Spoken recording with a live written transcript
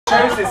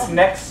chose this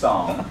next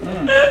song.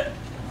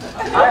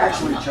 I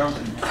actually chose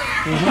it.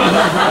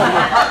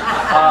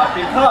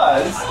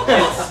 Because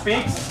it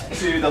speaks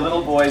to the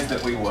little boys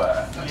that we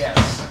were.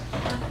 Yes.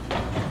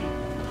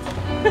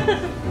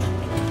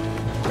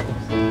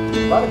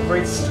 A lot of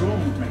great stool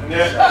movement.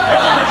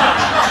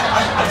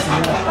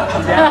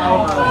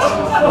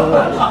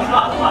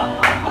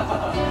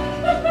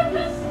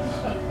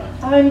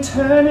 I'm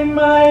turning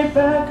my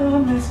back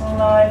on this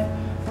life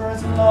for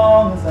as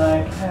long as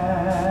I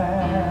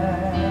can.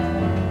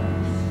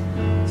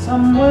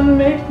 Someone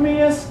make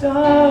me a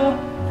star,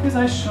 'cause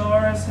I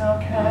sure as hell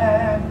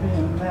can't be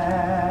a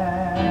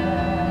man.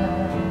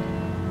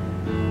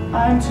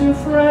 I'm too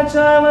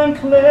fragile and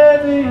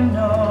clever, you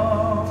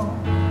know,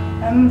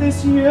 and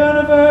this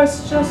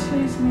universe just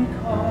leaves me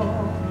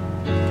cold.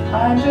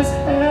 I'm just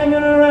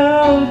hanging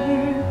around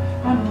here,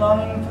 I'm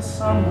longing for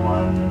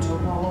someone to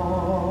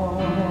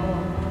hold.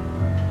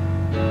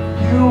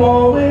 You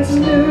always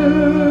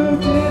knew,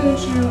 didn't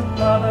you,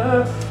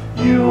 mother?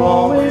 You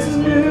always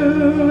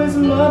knew, as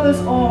mothers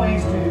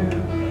always do.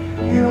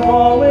 You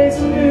always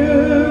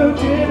knew,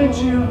 didn't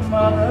you,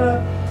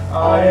 mother?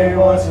 I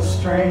was a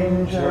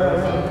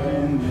stranger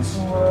in this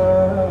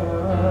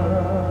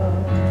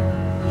world.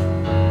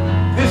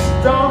 This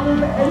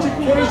dumb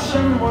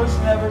education was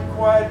never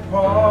quite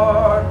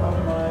part of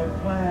my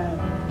plan.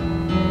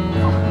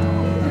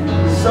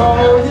 So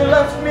you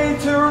left me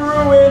to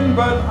ruin,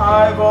 but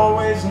I've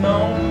always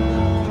known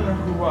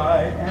who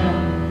I am.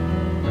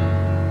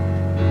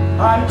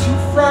 I'm too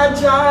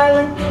fragile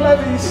and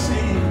clever, you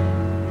see,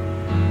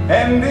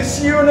 and this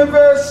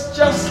universe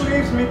just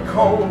leaves me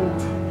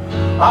cold.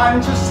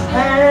 I'm just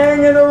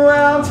hanging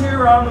around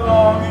here, I'm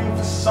longing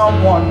for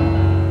someone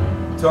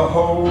to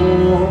hold.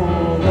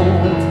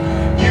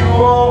 You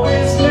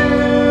always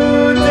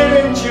knew,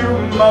 didn't you,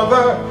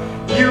 mother?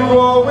 You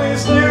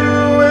always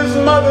knew, as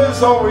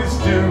mothers always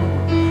do.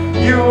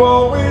 You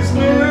always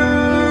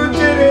knew,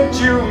 didn't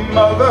you,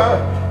 mother?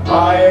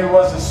 I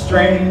was a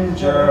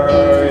stranger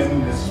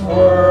in this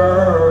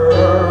world.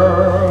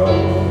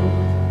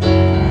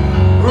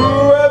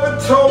 Whoever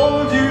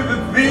told you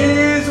that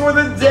these were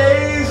the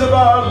days of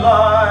our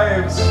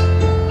lives?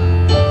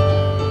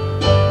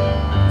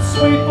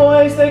 Sweet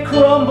boys, they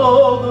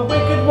crumble, the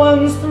wicked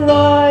ones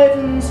thrive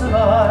and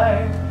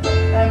survive,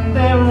 and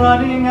they're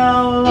running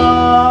our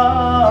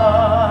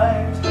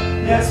lives.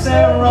 Yes,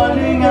 they're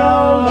running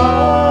our lives.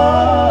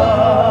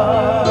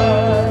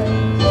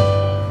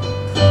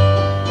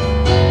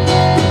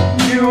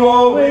 You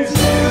always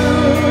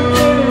knew,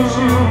 didn't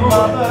you,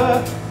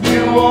 mother?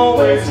 You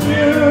always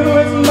knew,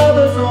 as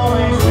mothers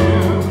always do.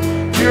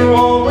 You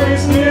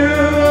always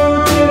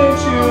knew,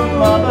 didn't you,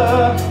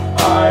 mother?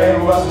 I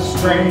was a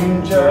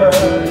stranger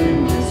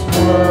in this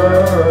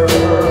world.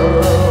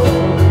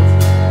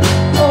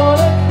 On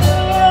a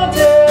clear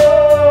day,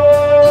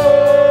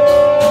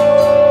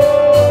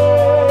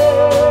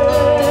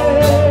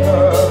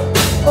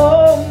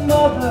 oh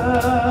mother,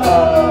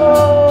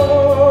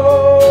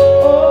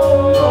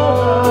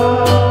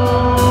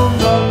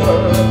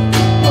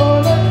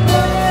 on a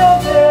clear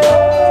day,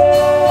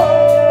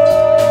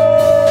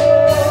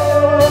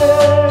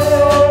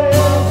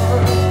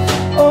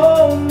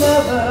 oh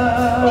mother.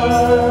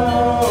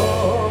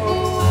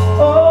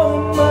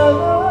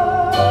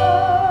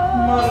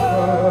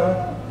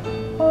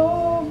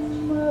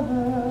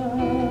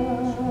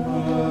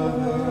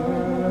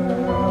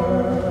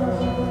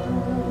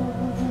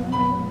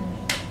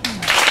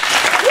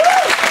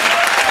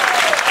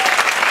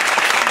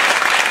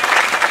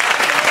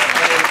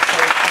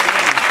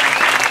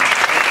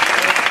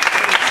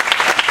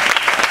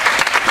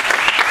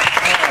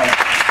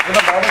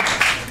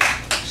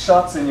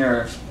 Shots in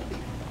your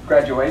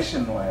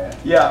graduation way.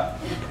 Yeah,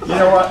 you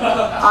know what?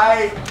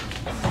 I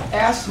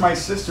asked my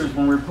sisters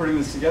when we were putting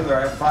this together,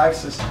 I have 5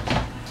 sisters,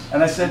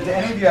 and I said, do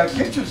any of you have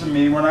pictures of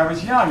me when I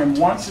was young? And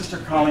one sister,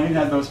 Colleen,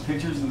 had those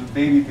pictures of the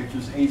baby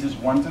pictures, ages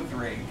 1 to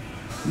 3.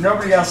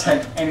 Nobody else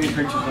had any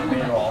pictures of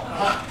me at all.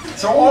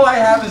 So all I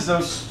have is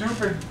those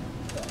stupid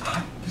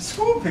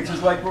school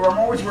pictures, like where I'm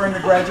always wearing the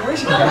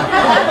graduation cap.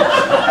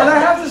 And I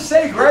have to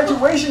say,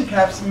 graduation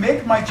caps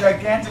make my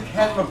gigantic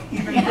head look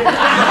even bigger.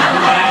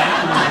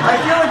 I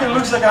feel like it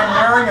looks like I'm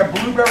wearing a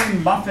blueberry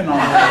muffin on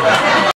my head.